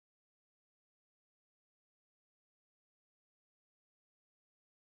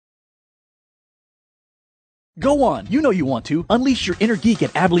Go on, you know you want to. Unleash your inner geek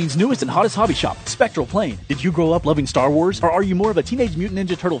at Abilene's newest and hottest hobby shop, Spectral Plane. Did you grow up loving Star Wars, or are you more of a Teenage Mutant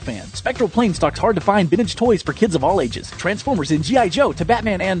Ninja Turtle fan? Spectral Plane stocks hard-to-find vintage toys for kids of all ages. Transformers and G.I. Joe to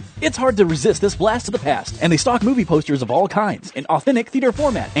Batman, and it's hard to resist this blast to the past. And they stock movie posters of all kinds, in authentic theater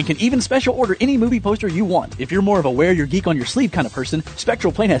format, and can even special order any movie poster you want. If you're more of a wear your geek on your sleeve kind of person,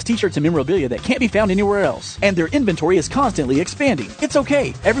 Spectral Plane has t-shirts and memorabilia that can't be found anywhere else. And their inventory is constantly expanding. It's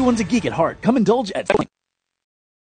okay. Everyone's a geek at heart. Come indulge at